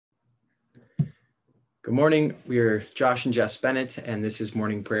Good morning. We are Josh and Jess Bennett, and this is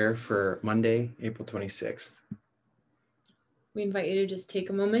morning prayer for Monday, April 26th. We invite you to just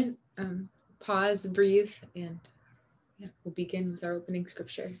take a moment, pause, breathe, and we'll begin with our opening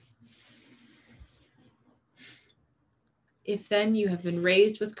scripture. If then you have been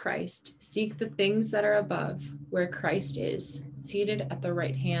raised with Christ, seek the things that are above, where Christ is, seated at the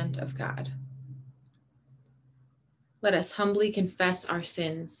right hand of God. Let us humbly confess our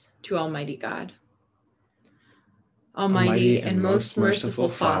sins to Almighty God. Almighty and most merciful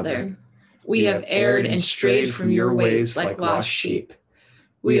Father, we have erred and strayed from your ways like lost sheep.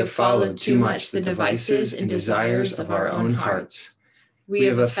 We have followed too much the devices and desires of our own hearts. We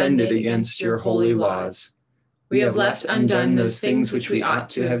have offended against your holy laws. We have left undone those things which we ought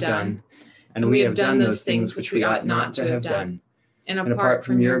to have done, and we have done those things which we ought not to have done. And apart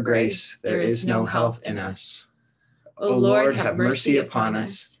from your grace, there is no health in us. O Lord, have mercy upon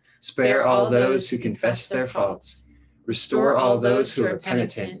us. Spare all those who confess their faults. Restore all those who are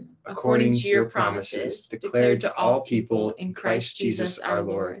penitent, according to your promises, declared to all people in Christ Jesus our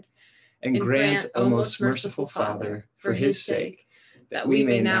Lord. And grant, O most merciful Father, for his sake, that we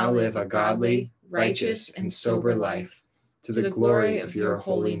may now live a godly, righteous, and sober life, to the glory of your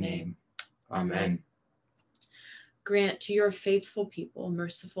holy name. Amen. Grant to your faithful people,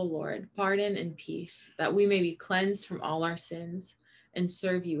 merciful Lord, pardon and peace, that we may be cleansed from all our sins and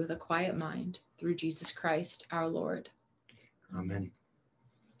serve you with a quiet mind, through Jesus Christ our Lord. Amen.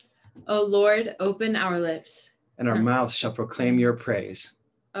 O Lord, open our lips, and our mouth shall proclaim your praise.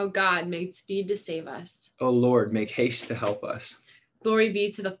 O God, make speed to save us. O Lord, make haste to help us. Glory be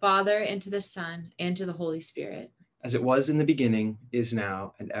to the Father, and to the Son, and to the Holy Spirit. As it was in the beginning, is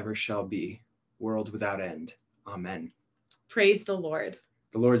now, and ever shall be, world without end. Amen. Praise the Lord.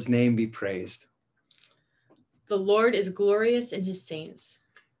 The Lord's name be praised. The Lord is glorious in his saints.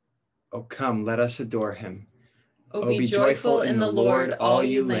 O come, let us adore him. O be joyful in the Lord, all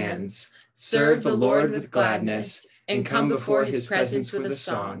you lands. Serve the Lord with gladness, and come before his presence with a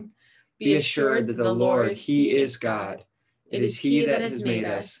song. Be assured that the Lord, he is God. It is he that has made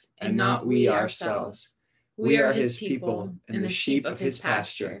us, and not we ourselves. We are his people, and the sheep of his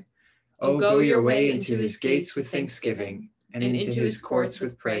pasture. O go your way into his gates with thanksgiving, and into his courts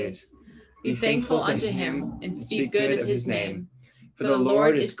with praise. Be thankful unto him, and speak good of his name. For the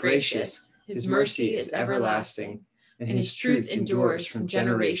Lord is gracious, his mercy is everlasting, and his truth endures from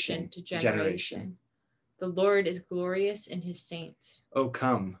generation to generation. The Lord is glorious in his saints. O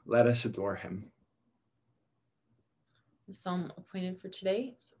come, let us adore him. The psalm appointed for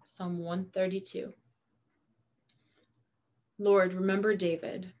today is Psalm 132. Lord, remember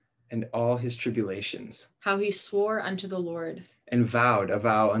David, and all his tribulations, how he swore unto the Lord, and vowed a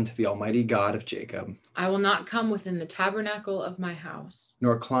vow unto the Almighty God of Jacob. I will not come within the tabernacle of my house,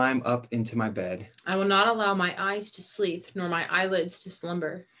 nor climb up into my bed. I will not allow my eyes to sleep, nor my eyelids to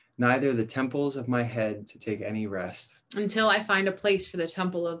slumber, neither the temples of my head to take any rest, until I find a place for the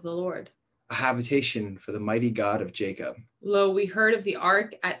temple of the Lord, a habitation for the mighty God of Jacob. Lo, we heard of the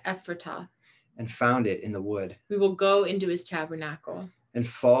ark at Ephratah, and found it in the wood. We will go into his tabernacle, and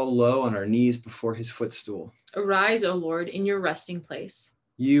fall low on our knees before his footstool. Arise, O Lord, in your resting place,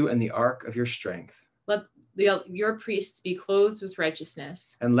 you and the ark of your strength. Let your priests be clothed with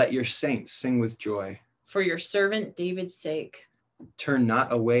righteousness, and let your saints sing with joy. For your servant David's sake. Turn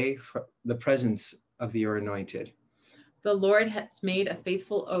not away from the presence of your anointed. The Lord has made a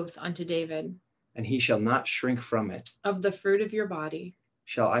faithful oath unto David, and he shall not shrink from it. Of the fruit of your body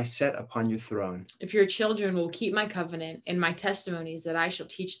shall I set upon your throne. If your children will keep my covenant and my testimonies that I shall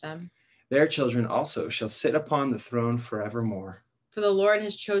teach them, their children also shall sit upon the throne forevermore. For the Lord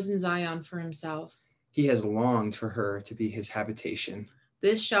has chosen Zion for himself. He has longed for her to be his habitation.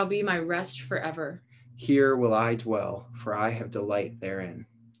 This shall be my rest forever. Here will I dwell, for I have delight therein.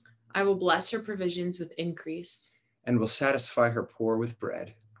 I will bless her provisions with increase, and will satisfy her poor with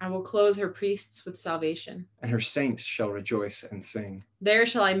bread. I will clothe her priests with salvation, and her saints shall rejoice and sing. There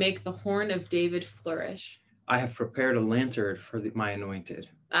shall I make the horn of David flourish. I have prepared a lantern for my anointed.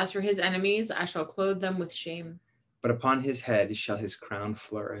 As for his enemies, I shall clothe them with shame. But upon his head shall his crown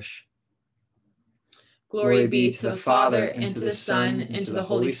flourish. Glory be to the Father, and to the Son, and to the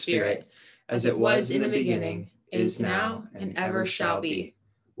Holy Spirit, as it was in the beginning, is now, and ever shall be,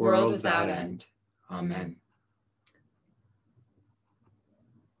 world without end. Amen.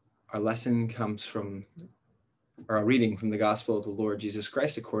 Our lesson comes from, or a reading from the Gospel of the Lord Jesus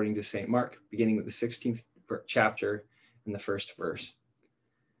Christ according to St. Mark, beginning with the 16th chapter and the first verse.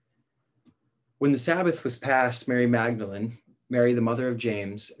 When the Sabbath was past, Mary Magdalene, Mary the mother of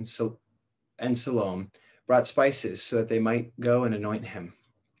James, and Salome brought spices so that they might go and anoint him.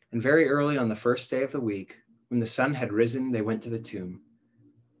 And very early on the first day of the week, when the sun had risen, they went to the tomb.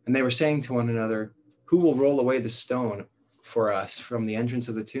 And they were saying to one another, "Who will roll away the stone for us from the entrance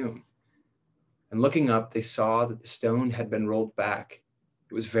of the tomb?" And looking up, they saw that the stone had been rolled back.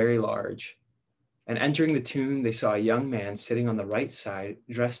 It was very large. And entering the tomb, they saw a young man sitting on the right side,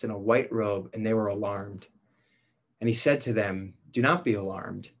 dressed in a white robe, and they were alarmed. And he said to them, "Do not be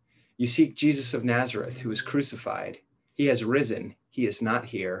alarmed. You seek Jesus of Nazareth, who was crucified. He has risen. He is not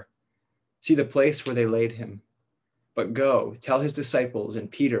here. See the place where they laid him. But go, tell his disciples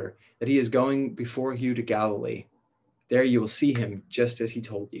and Peter that he is going before you to Galilee. There you will see him just as he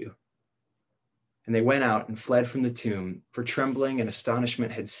told you." And they went out and fled from the tomb, for trembling and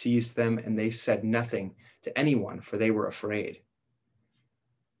astonishment had seized them, and they said nothing to anyone, for they were afraid.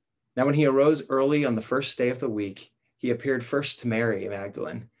 Now when he arose early on the first day of the week, he appeared first to Mary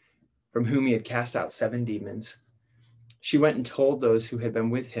Magdalene, from whom he had cast out 7 demons. She went and told those who had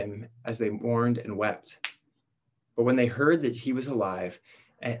been with him as they mourned and wept. But when they heard that he was alive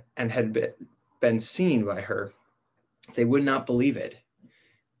and had been seen by her, they would not believe it.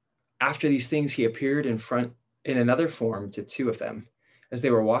 After these things, he appeared in another form to 2 of them as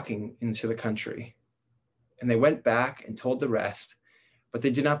they were walking into the country. And they went back and told the rest, but they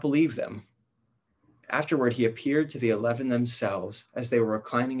did not believe them. Afterward, he appeared to the 11 themselves as they were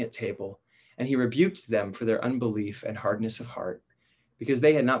reclining at table, and he rebuked them for their unbelief and hardness of heart, because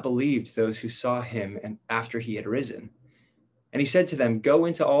they had not believed those who saw him and after he had risen. And he said to them, "Go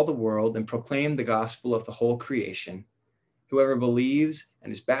into all the world and proclaim the gospel of the whole creation. Whoever believes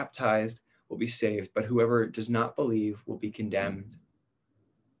and is baptized will be saved, but whoever does not believe will be condemned.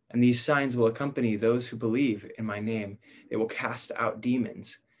 And these signs will accompany those who believe in my name. They will cast out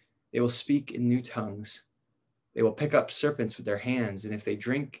demons. They will speak in new tongues. They will pick up serpents with their hands, and if they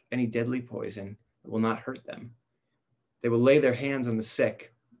drink any deadly poison, it will not hurt them. They will lay their hands on the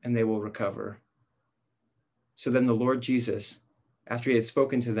sick, and they will recover." So then the Lord Jesus, after he had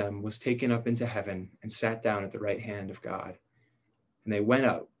spoken to them, was taken up into heaven and sat down at the right hand of God. And they went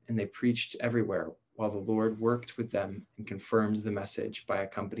out and they preached everywhere, while the Lord worked with them and confirmed the message by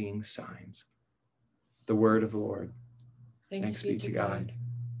accompanying signs. The word of the Lord. Thanks be to God.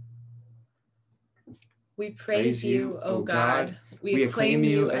 We praise you, O God. We acclaim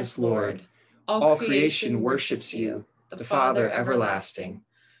you as Lord. All creation worships you, the Father everlasting.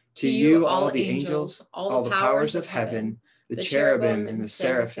 To you all the angels, all the powers of heaven, the cherubim and the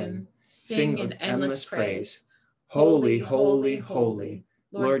seraphim, sing in endless praise. Holy, holy, holy,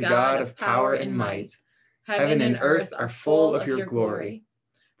 Lord God of power and might. Heaven and earth are full of your glory.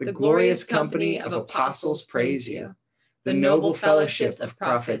 The glorious company of apostles praise you. The noble fellowships of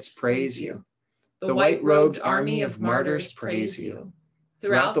prophets praise you. The white-robed army of martyrs praise you.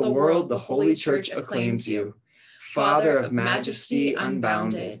 Throughout the world, the Holy Church acclaims you. Father of majesty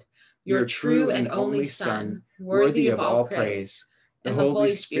unbounded, your true and only Son, worthy of all praise, and the Holy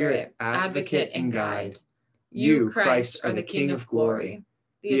Spirit, advocate and guide. You, Christ, are the King of glory,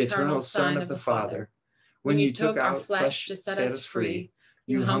 the eternal Son of the Father. When you took our flesh to set us free,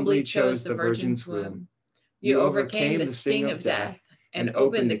 you humbly chose the Virgin's womb. You overcame the sting of death and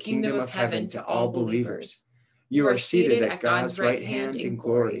opened the kingdom of heaven to all believers. You are seated at God's right hand in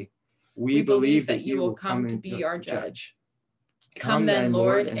glory. We believe that you will come to be our judge. Come then,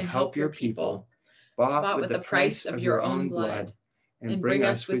 Lord, and help your people, bought with the price of your own blood, and bring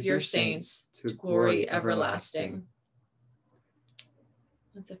us with your saints to glory everlasting.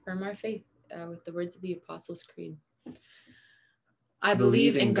 Let's affirm our faith with the words of the Apostles' Creed. I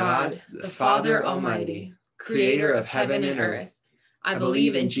believe in God, the Father Almighty, creator of heaven and earth. I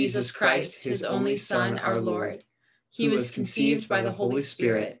believe in Jesus Christ, his only Son, our Lord. He was conceived by the Holy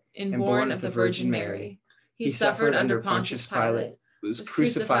Spirit and born of the Virgin Mary. He suffered under Pontius Pilate, was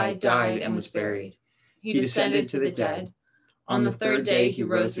crucified, died, and was buried. He descended to the dead. On the 3rd day he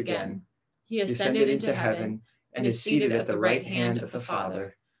rose again. He ascended into heaven and is seated at the right hand of the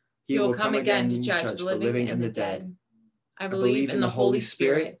Father. He will come again to judge the living and the dead. I believe in the Holy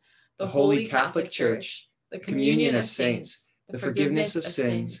Spirit, the Holy Catholic Church, the communion of saints, the forgiveness of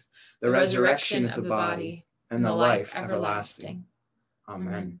sins, the resurrection of the body, and the life everlasting.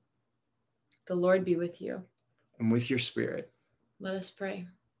 Amen. The Lord be with you. And with your spirit. Let us pray.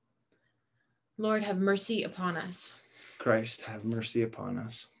 Lord, have mercy upon us. Christ, have mercy upon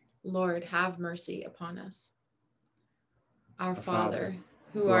us. Lord, have mercy upon us. Our Father,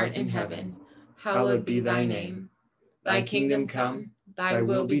 who art in heaven, hallowed be thy name. Thy kingdom come, thy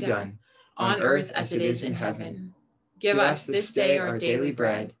will be done, on earth as it is in heaven. Give us this day our daily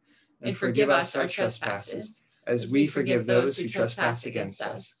bread, and forgive us our trespasses, as we forgive those who trespass against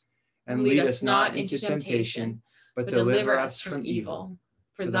us. And lead us not into temptation, but deliver us from evil.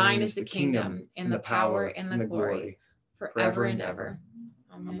 For thine is the kingdom, and the power, and the glory, forever and ever.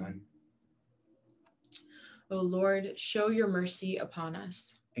 Amen. O Lord, show your mercy upon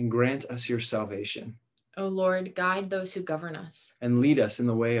us. And grant us your salvation. O Lord, guide those who govern us. And lead us in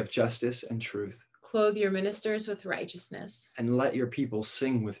the way of justice and truth. Clothe your ministers with righteousness. And let your people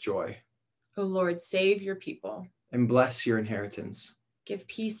sing with joy. O Lord, save your people. And bless your inheritance. Give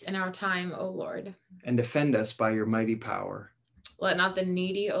peace in our time, O Lord. And defend us by your mighty power. Let not the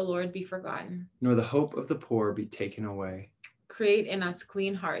needy, O Lord, be forgotten. Nor the hope of the poor be taken away. Create in us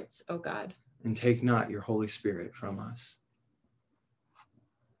clean hearts, O God. And take not your Holy Spirit from us.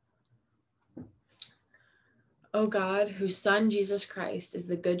 O God, whose Son, Jesus Christ, is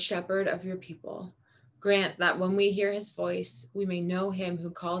the good shepherd of your people, grant that when we hear his voice, we may know him who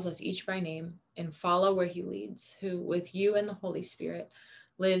calls us each by name and follow where he leads, who, with you and the Holy Spirit,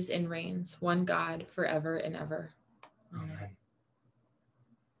 lives and reigns, one God, forever and ever. Amen.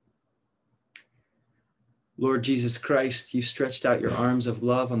 Lord Jesus Christ, you stretched out your arms of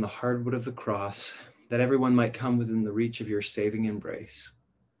love on the hardwood of the cross, that everyone might come within the reach of your saving embrace.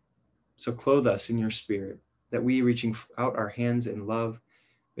 So clothe us in your spirit, that we, reaching out our hands in love,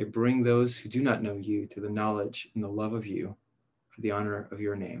 may bring those who do not know you to the knowledge and the love of you, for the honor of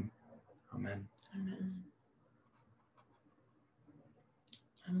your name. Amen. Amen.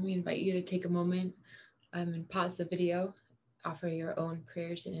 We invite you to take a moment and pause the video, offer your own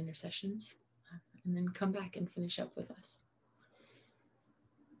prayers and intercessions, and then come back and finish up with us.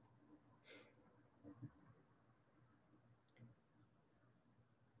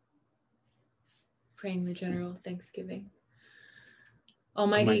 Praying the general thanksgiving.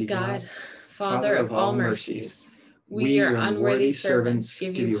 Almighty God, Father of all mercies, we, your unworthy servants,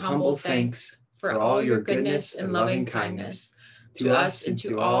 give you humble thanks for all your goodness and loving kindness to us and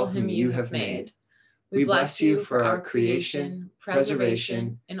to all whom you have made. We bless you for our creation,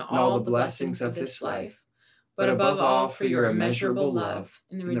 preservation, and all the blessings of this life, but above all for your immeasurable love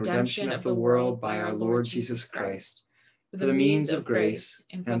in the redemption of the world by our Lord Jesus Christ, for the means of grace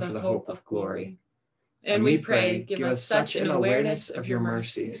and for the hope of glory. And we pray, give us such an awareness of your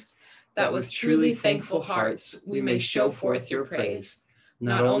mercies, that with truly thankful hearts we may show forth your praise,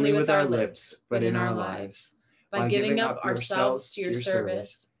 not only with our lips, but in our lives, by giving up ourselves to your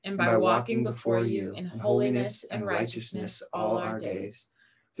service, and by walking before you in holiness and righteousness all our days.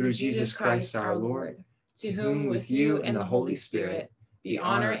 Through Jesus Christ our Lord, to whom with you and the Holy Spirit be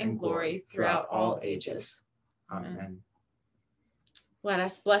honor and glory throughout all ages. Amen. Let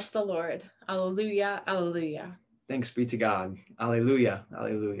us bless the Lord. Alleluia, alleluia. Thanks be to God. Alleluia,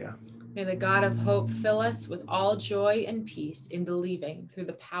 alleluia. May the God of hope fill us with all joy and peace in believing through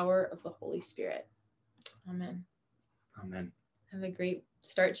the power of the Holy Spirit. Amen. Amen. Have a great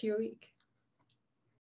start to your week.